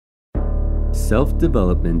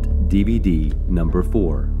Self-Development DVD Number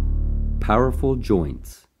 4, Powerful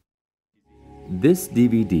Joints. This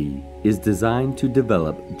DVD is designed to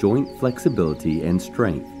develop joint flexibility and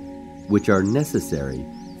strength, which are necessary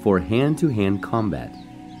for hand-to-hand combat,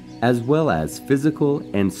 as well as physical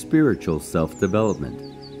and spiritual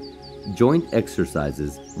self-development. Joint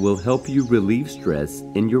exercises will help you relieve stress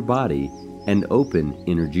in your body and open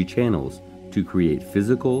energy channels to create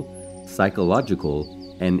physical, psychological,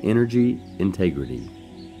 and energy integrity.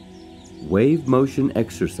 Wave motion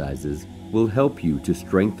exercises will help you to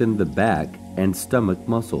strengthen the back and stomach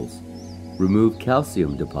muscles, remove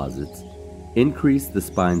calcium deposits, increase the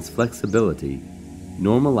spine's flexibility,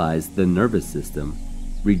 normalize the nervous system,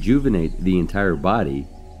 rejuvenate the entire body,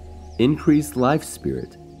 increase life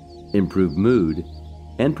spirit, improve mood,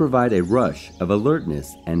 and provide a rush of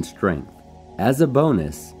alertness and strength. As a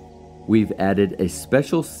bonus, we've added a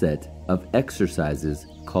special set of exercises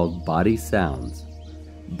called body sounds.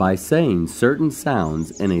 By saying certain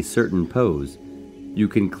sounds in a certain pose, you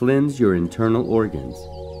can cleanse your internal organs,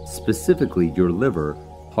 specifically your liver,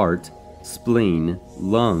 heart, spleen,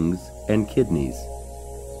 lungs, and kidneys.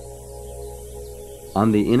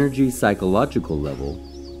 On the energy psychological level,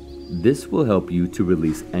 this will help you to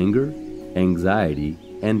release anger, anxiety,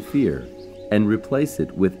 and fear, and replace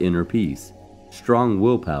it with inner peace, strong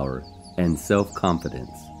willpower, and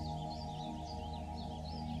self-confidence.